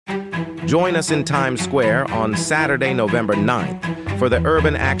Join us in Times Square on Saturday, November 9th for the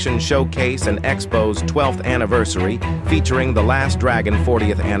Urban Action Showcase and Expo's 12th anniversary featuring the Last Dragon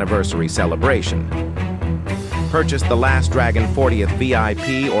 40th anniversary celebration. Purchase the Last Dragon 40th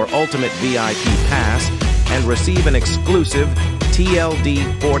VIP or Ultimate VIP Pass and receive an exclusive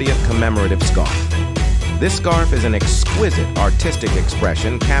TLD 40th Commemorative Scarf. This scarf is an exquisite artistic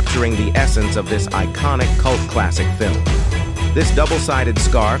expression capturing the essence of this iconic cult classic film. This double-sided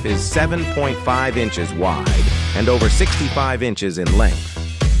scarf is 7.5 inches wide and over 65 inches in length.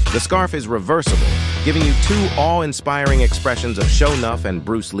 The scarf is reversible, giving you two awe-inspiring expressions of Sho'nuff and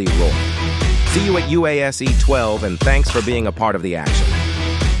Bruce Lee Roy. See you at UASE 12, and thanks for being a part of the action.